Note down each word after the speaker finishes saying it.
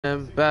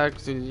am back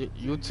to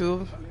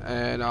YouTube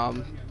and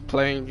I'm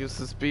playing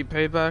Useless Speed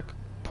Payback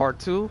Part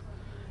 2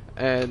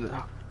 and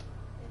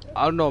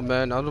I don't know,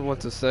 man, I don't know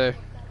what to say.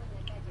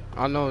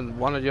 I know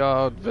one of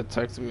y'all been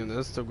texting me on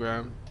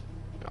Instagram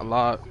a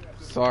lot.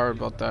 Sorry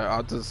about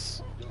that.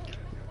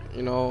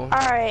 You know,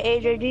 Alright,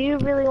 AJ, do you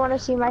really want to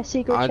see my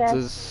secret I chest?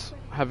 just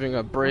having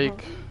a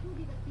break,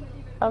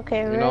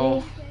 Okay, you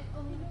know.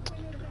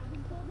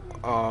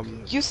 ready?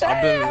 You said I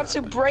I've didn't been, have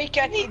to break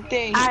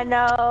anything. I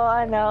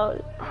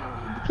know.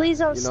 Please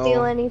don't you steal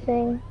know,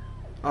 anything.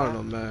 I don't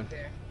know, man.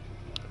 There.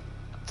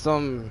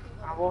 Some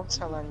I won't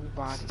tell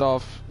anybody.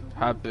 stuff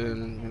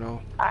happened, you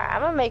know. Alright,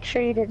 I'm gonna make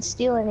sure you didn't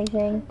steal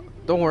anything.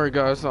 Don't worry,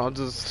 guys. I'll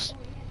just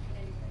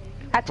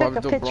I took probably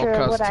a do a picture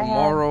of what broadcast I had.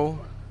 tomorrow.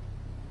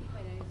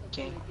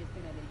 Okay.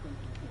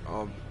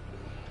 Um,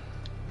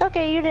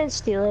 Okay, you didn't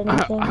steal I,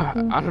 anything.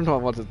 I, I don't know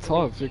about the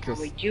talk because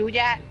Would you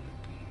that?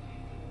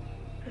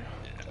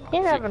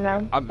 You never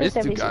know. I It's missed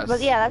gonna you be secret. But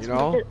guys, yeah, you that's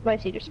know, my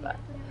secret spot.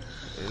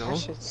 you I know.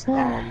 should stop.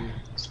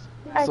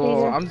 Alright, So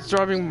AJ. I'm just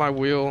driving my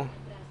wheel,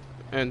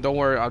 and don't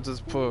worry, I'm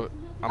gonna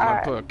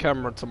Alright. put a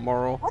camera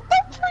tomorrow. What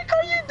the frick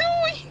are you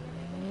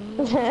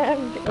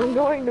doing? I'm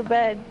going to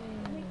bed.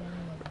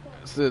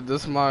 So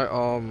this is my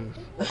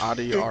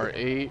Audi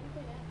R8,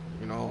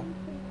 you know.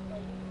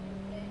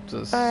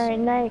 Just Alright,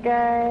 night,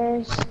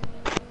 guys.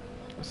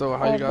 so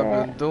how I you guys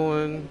bet. been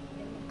doing?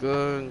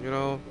 Good, you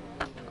know.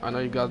 I know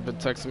you guys been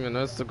texting me on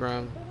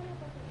Instagram.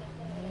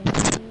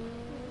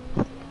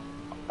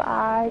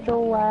 Bye,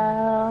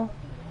 Joel.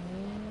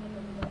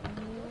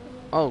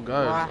 Oh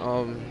guys,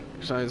 Wow.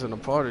 Shine's in the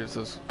party. It's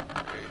just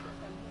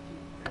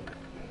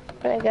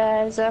Alright,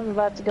 guys, I'm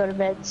about to go to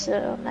bed,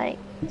 so night.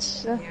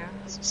 Yeah.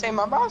 Same.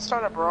 I'm about to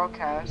start a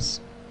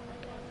broadcast.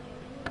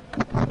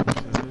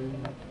 okay.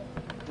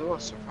 Do a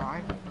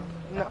survive?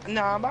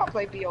 No, I'm about to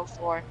play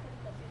BO4. Okay.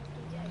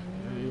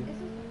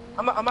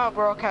 I'm about to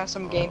broadcast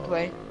some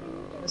gameplay. Uh,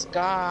 Let's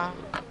go.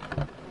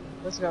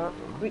 Let's go.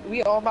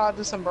 We all about to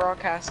do some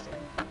broadcasting.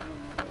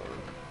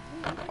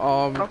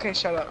 Okay,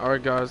 shut up.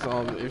 Alright guys,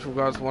 if you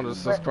guys want to Wait,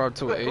 subscribe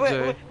to wait, wait,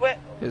 AJ, wait, wait,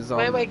 his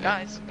wait,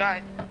 guys.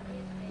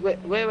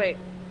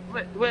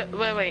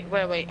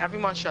 Wait.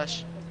 Everyone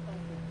shush.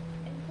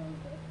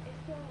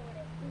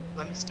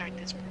 Let me start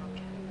this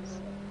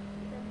broadcast.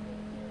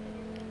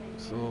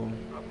 so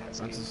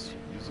Broadcast I'm game. just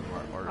using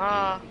my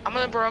R8. I'm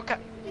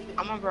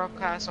gonna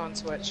broadcast on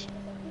Twitch.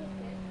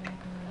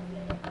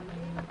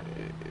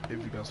 If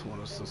you guys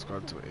want to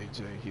subscribe to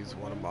AJ, he's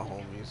one of my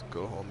homies,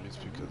 good homies,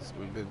 because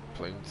we've been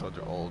playing each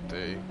other all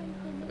day.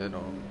 And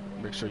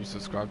make sure you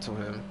subscribe to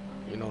him,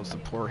 you know,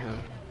 support him.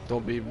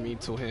 Don't be mean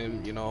to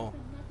him, you know.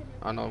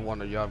 I know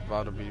one of y'all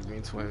about to be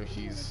mean to him.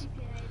 He's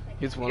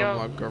one of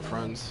Yo, my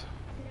girlfriends.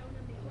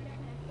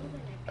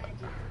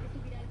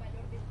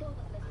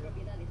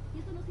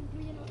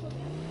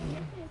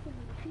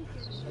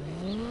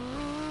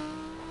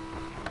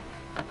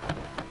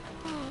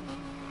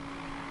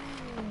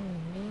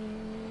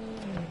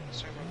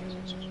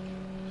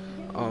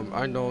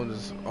 I know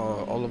this,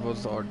 all of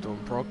us are doing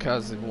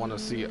broadcasts and want to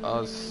see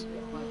us,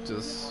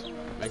 just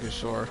making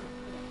sure.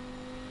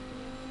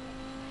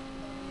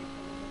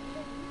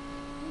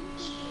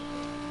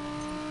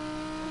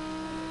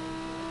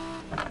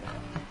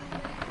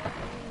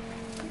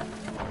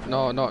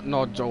 No,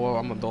 Joel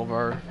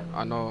Almodovar.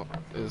 I know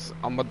is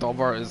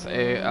Almodovar is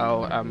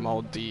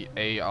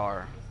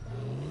Almodar.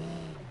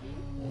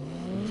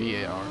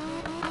 VAR.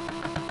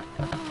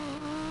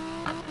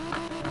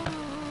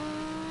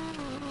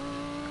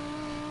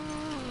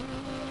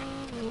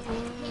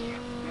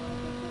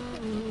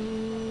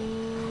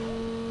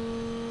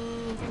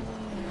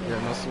 Yeah,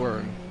 no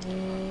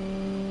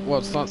swearing.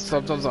 Well,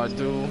 sometimes I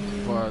do,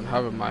 but I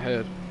have it in my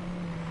head.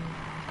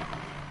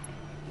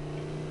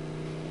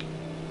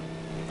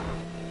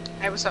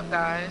 hey, what's up,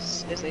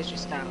 guys? It's AJ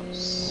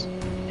Styles,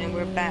 and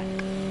we're back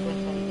with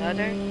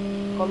another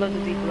Call of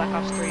Duty Black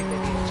Ops 3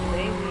 video.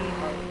 Today we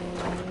are.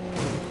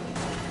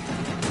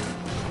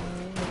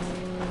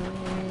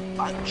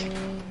 Fuck.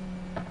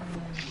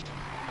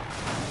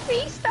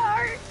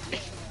 Restart.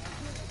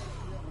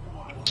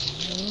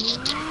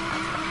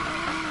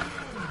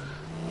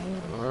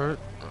 Alright.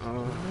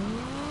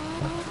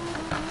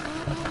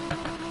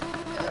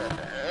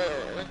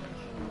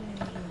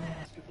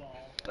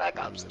 Black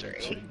Ops Let me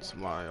 3. change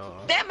my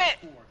Damn it!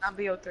 I'm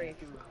BO3.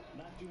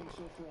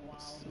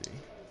 let's see.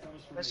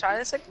 Let's try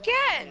this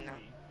again.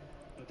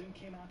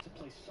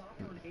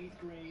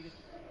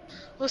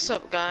 What's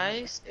up,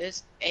 guys?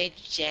 It's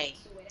AJ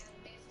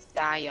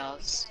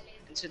Styles.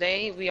 And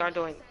today we are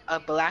doing a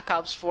Black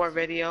Ops 4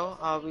 video.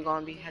 We're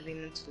gonna be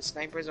heading into the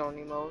sniper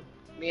zoning mode.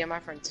 Me and my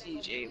friend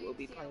TJ will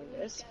be playing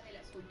this.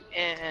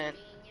 And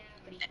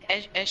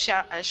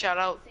shout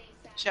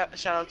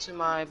out to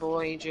my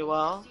boy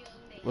Joel.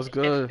 What's If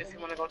good? if you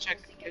wanna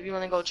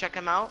go check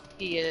him out,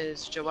 he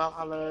is Joel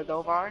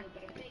Aladovar.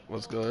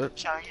 What's good?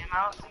 Shout him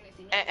out.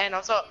 And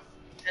also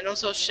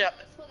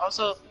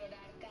also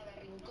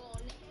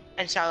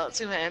and shout out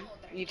to him.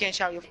 You can't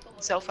shout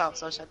yourself out,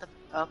 so shut the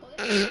f up.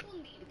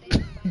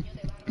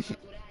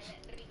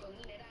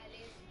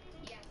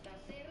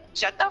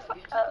 Shut the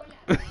fuck up.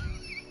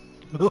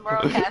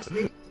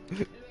 Broadcasting.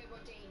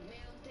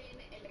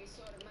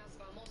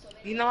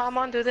 You know I'm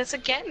gonna do this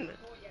again.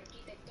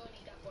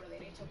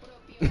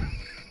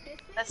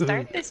 Let's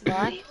start this,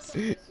 guys.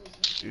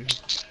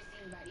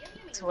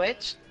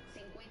 Twitch.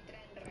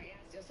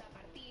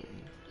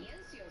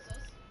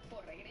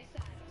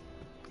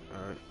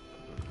 Alright.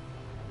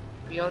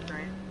 BO3.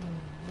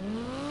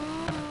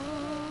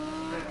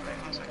 Wait,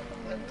 one second.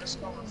 Let's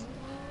go.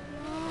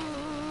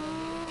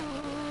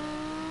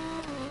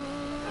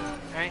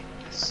 Alright,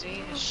 let's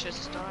see. It should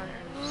start.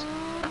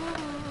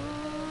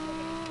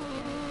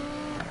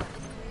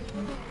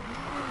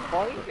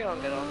 Why you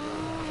don't get on?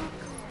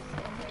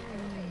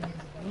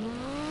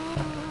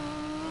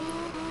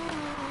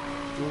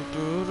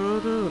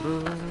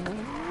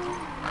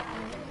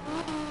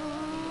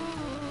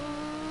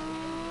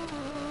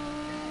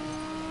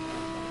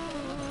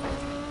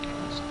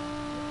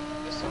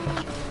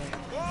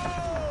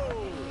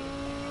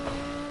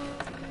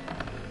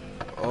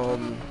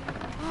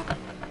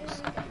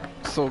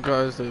 So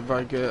guys, if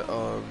I get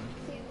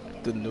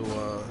the new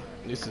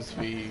needs to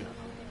be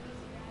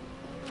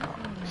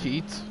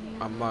Heat,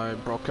 I might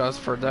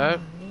broadcast for that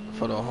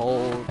for the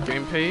whole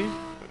gameplay.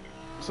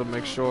 So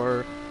make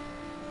sure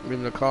leave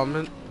in the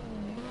comment.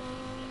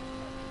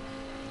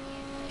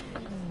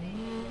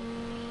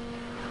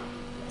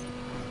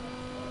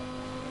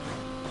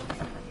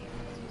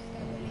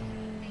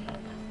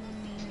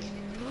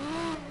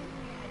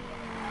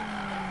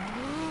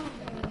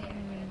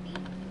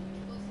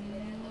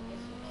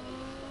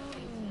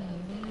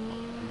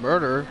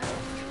 Murder.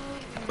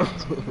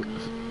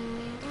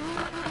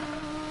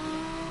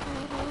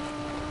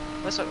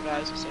 What's up,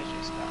 guys? It's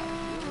AJ Scott.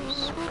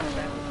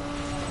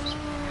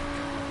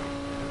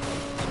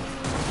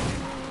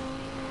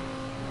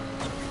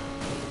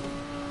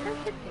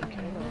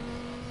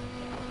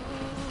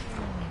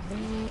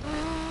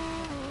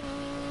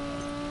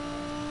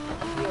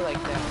 I feel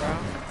like that, bro.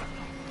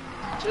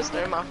 Just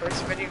started my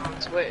first video on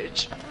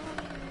Twitch.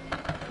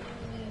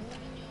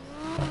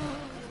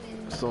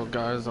 So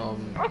guys,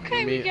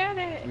 Okay, we get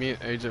it. me and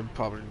AJ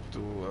probably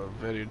do a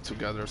video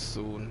together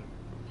soon.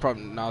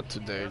 Probably not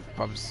today,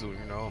 probably soon,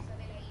 you know.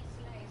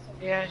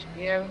 Yeah.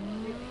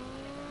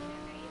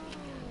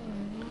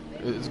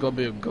 It's gonna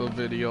be a good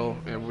video,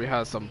 and we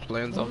had some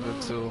plans of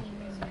it too.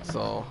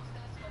 So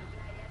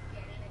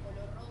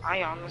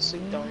I honestly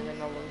don't even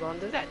know what we're gonna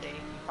do that day.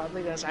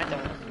 Probably does. I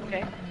don't.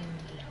 Okay.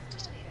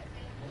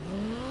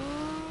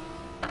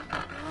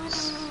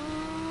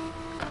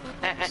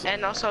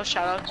 And also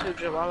shout out to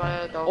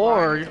Joella.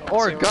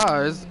 or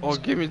guys, or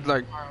give me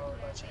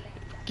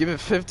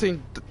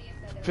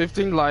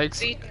 15 likes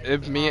See?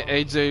 if me and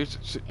AJ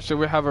should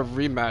we have a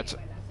rematch,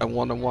 a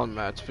one-on-one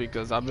match,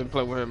 because I've been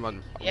playing with him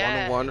on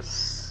one-on-one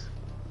Yes.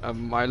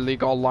 my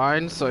league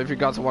online. So if you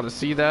guys want to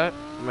see that,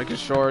 making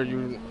sure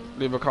you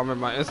leave a comment on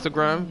my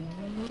Instagram,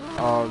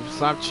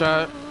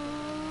 Snapchat,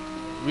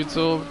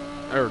 YouTube,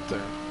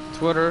 everything,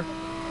 Twitter,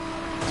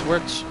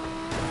 Twitch.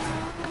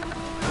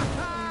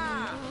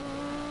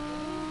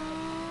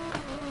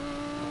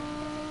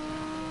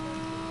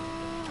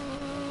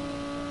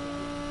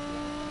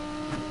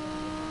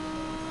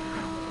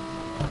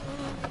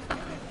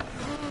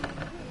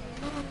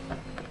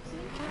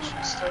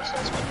 Still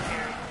says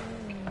prepared.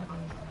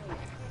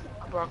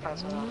 I'm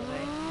broadcasting all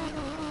day.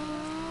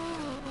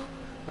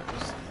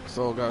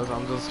 So guys,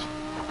 I'm just,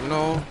 you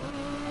know,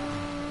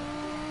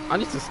 I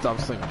need to stop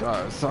saying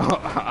guys. So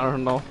I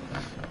don't know.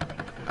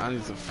 I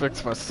need to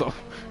fix myself.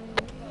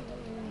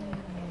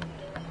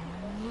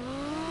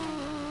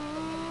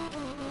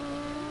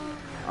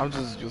 I'm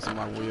just using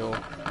my wheel.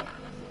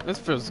 This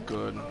feels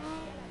good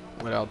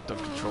without the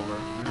controller.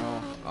 You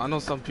know, I know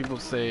some people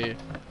say,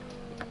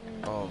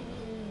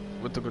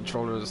 with the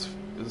controller is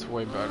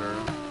way better.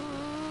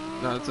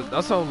 No,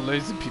 that's how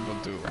lazy people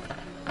do.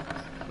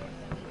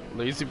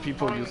 Lazy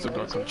people use the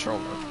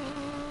controller.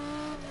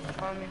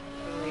 Call me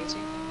lazy.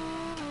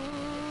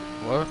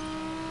 What?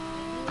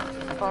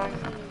 Call me.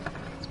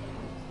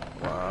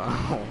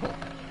 Wow.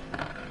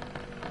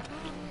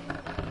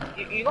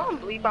 You gonna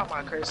bleep out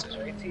my curses,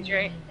 right,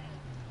 TJ?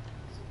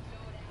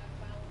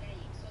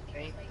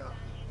 Thank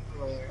you.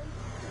 Lord.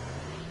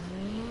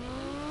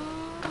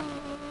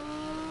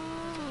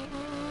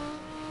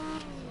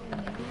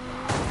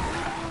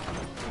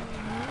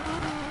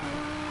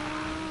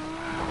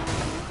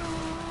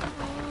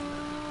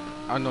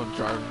 I'm not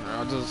driving.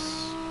 I'm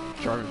just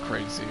driving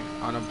crazy.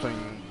 I'm not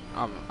playing.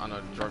 I'm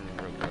not driving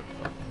real good.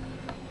 But,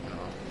 you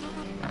know.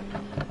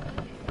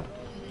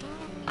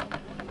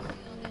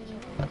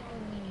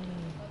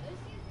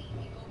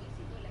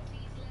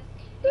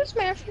 This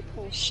man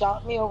freaking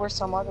shot me over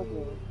some other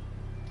dude.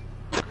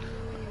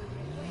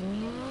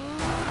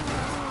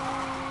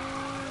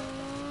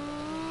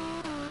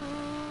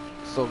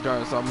 So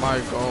guys, I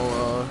might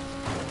go.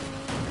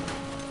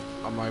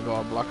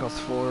 Black Ops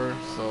 4.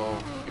 So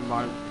you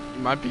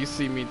might be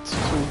seeing me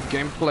two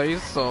gameplays.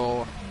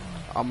 So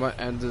I'm gonna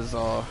end this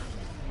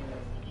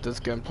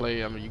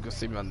gameplay. I mean, you can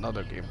see me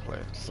another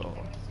gameplay. So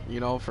you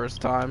know,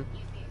 first time.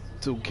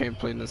 two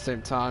gameplay in the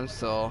same time,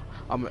 so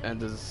I'm gonna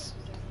end this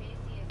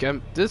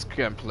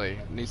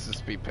gameplay needs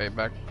to be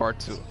Payback Part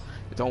 2.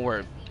 Don't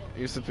worry, it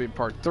needs to be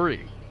Part 3.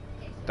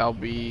 That'll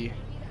be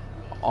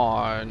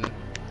on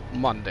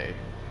Monday.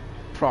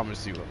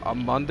 Promise you,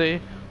 on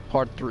Monday,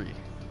 Part 3.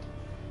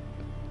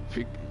 If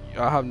you,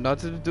 I have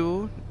nothing to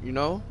do, you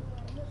know,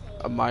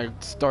 I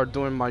might start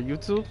doing my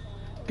YouTube,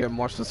 get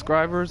more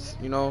subscribers,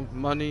 you know,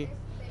 money.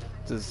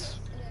 Just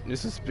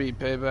needs to be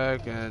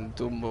Payback and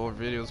do more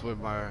videos with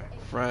my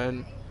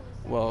friend.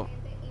 Well,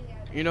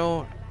 you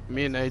know,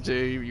 me and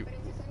AJ,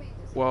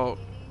 well,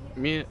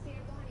 me,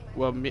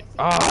 well, me,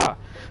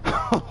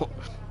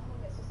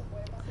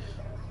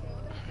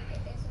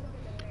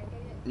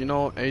 you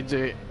know,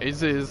 AJ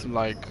is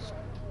like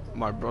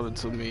my brother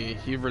to me.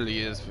 He really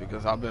is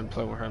because I've been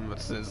playing with him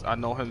since I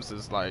know him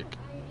since like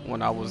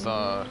when I was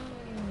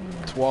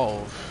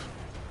 12.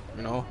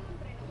 You know,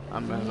 I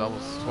mean, I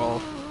was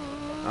 12.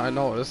 I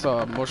know it's a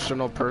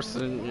emotional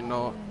person. You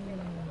know,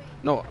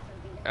 no,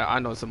 I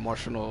know it's an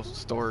emotional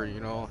story.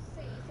 You know,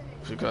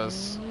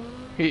 because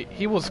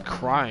he was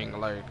crying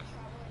like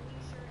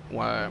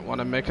when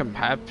I make him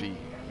happy.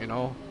 You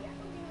know,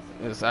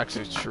 it's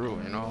actually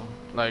true. You know,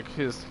 like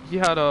he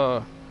had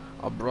a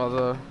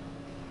brother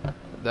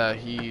that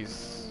he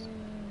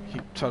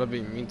tried to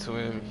be mean to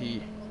him.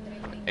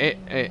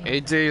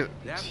 AJ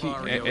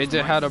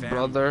AJ had a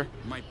brother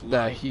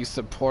that he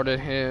supported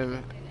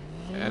him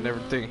and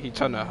everything. He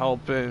trying to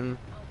help him.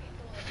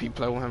 He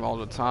played with him all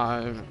the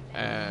time,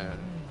 and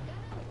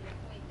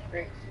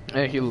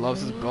he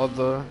loves his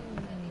brother.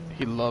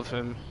 He loves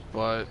him,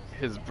 but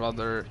his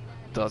brother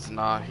does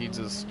not. He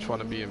just trying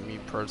to be a mean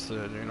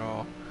person, you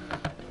know.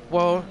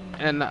 Well,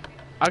 and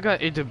I got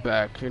AJ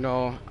back, you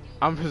know.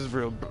 I'm his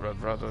real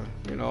brother,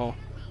 you know.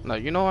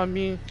 Like, you know what I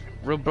mean?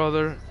 Real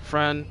brother,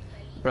 friend,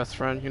 best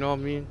friend, you know what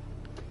I mean?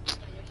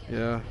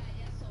 Yeah.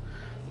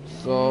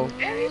 So,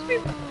 And these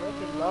people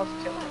really love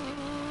killing me.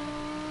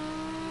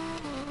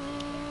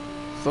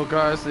 so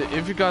guys,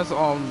 if you guys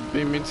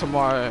be mean to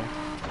my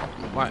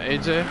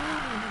AJ,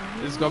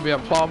 it's gonna be a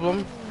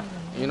problem,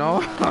 you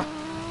know.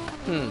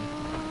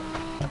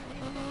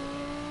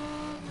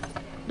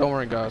 Don't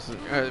worry, guys.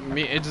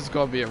 Me, it's just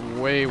gonna be a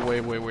way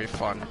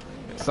fun.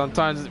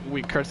 Sometimes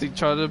we curse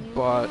each other,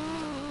 but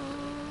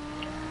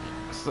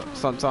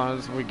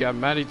sometimes we get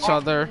mad at each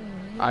other.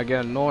 I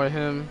get annoyed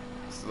him.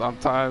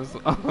 Sometimes,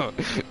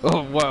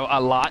 well, a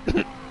lot,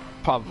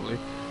 probably.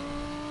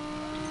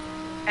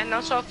 And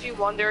also, if you're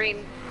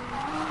wondering,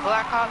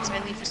 Black Ops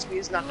and Need for Speed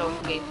is not the only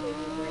gameplay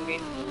we're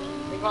bringing.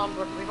 We're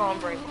gonna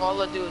bring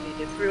Call of Duty,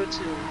 The Crew 2,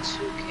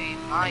 2K,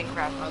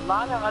 Minecraft, a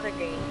lot of other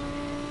games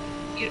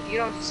you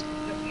don't see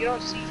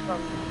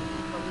from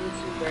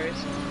YouTubers.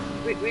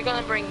 We're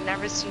gonna bring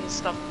never seen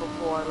stuff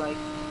before. Like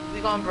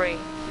we're gonna bring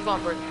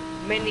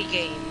mini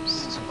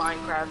games to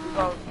Minecraft.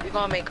 We're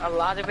gonna make a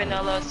lot of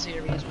vanilla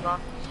series.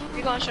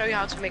 We're gonna show you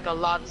how to make a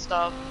lot of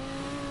stuff,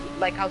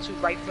 like how to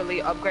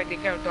rightfully upgrade your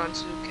character on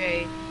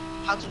 2K,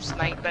 how to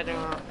snipe better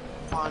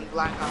on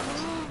Black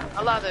Ops.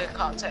 A lot of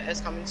content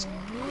is coming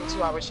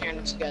to our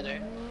channel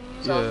together.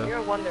 So Yeah. if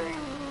you're wondering,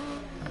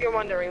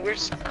 we're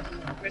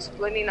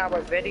splitting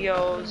our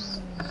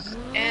videos,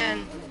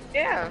 and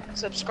yeah,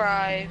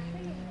 subscribe.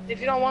 If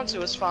you don't want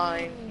to, it's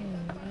fine.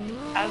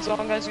 As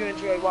long as you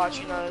enjoy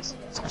watching us,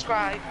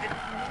 subscribe, hit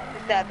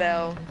that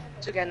bell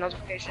to get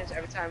notifications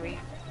every time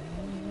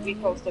we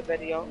post a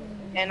video.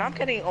 And I'm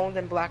getting owned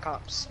in Black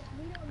Ops.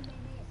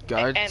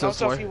 Guys, And just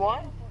also, wait. if you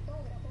want,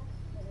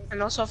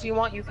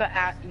 you can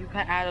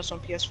add us on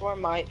PS4.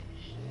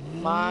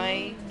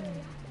 My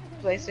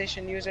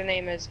PlayStation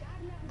username is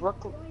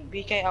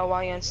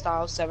BKLYN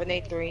style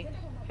 783.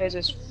 His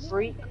is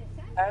Freak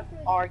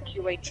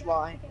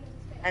FRQHY.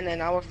 And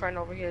then our friend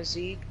over here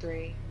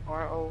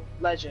Z3RO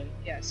Legend.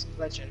 Yes,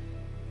 Legend.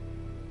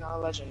 Not a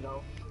legend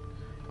though.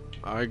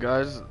 Alright,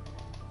 guys,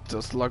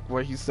 just like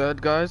what he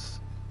said, guys.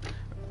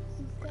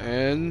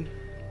 And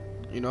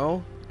you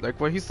know, like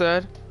what he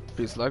said,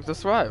 please like,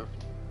 subscribe.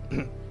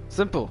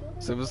 Simple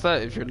as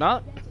that. If you're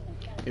not,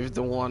 if you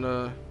don't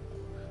wanna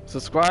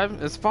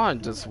subscribe, it's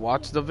fine. Just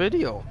watch the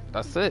video.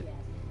 That's it.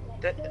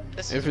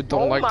 If you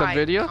don't like the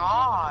video,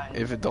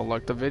 if you don't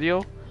like the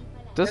video,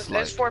 dislike.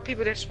 There's 4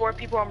 people. There's 4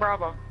 people on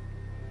Bravo.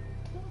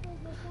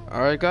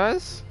 Alright,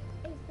 guys.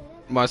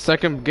 My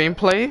second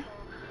gameplay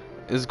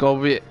is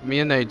gonna be me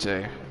and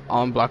AJ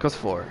on Black Ops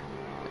 4.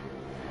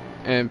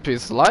 And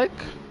please like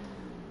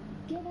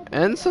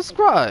and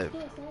subscribe.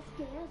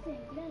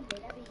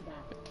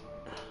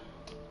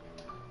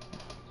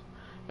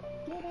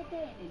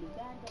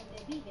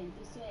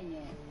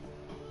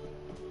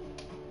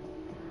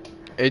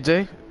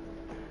 AJ,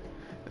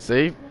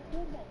 say,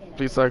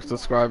 please like,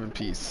 subscribe, and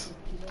peace.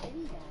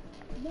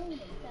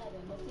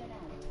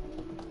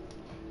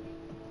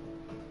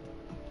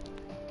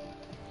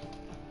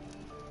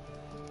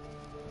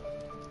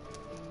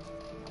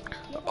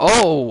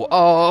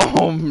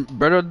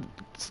 Better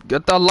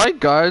get that like,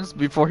 guys,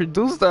 before he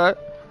does that.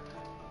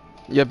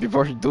 Yeah,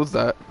 before he does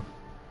that.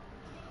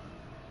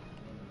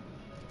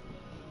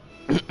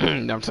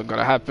 Never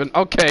gonna happen.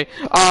 Okay,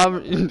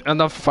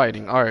 enough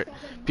fighting. All right,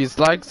 please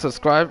like,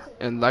 subscribe,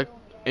 and like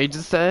AJ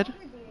said,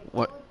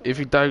 what if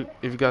you guys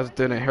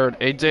didn't heard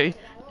AJ,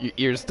 your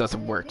ears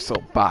doesn't work. So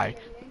bye.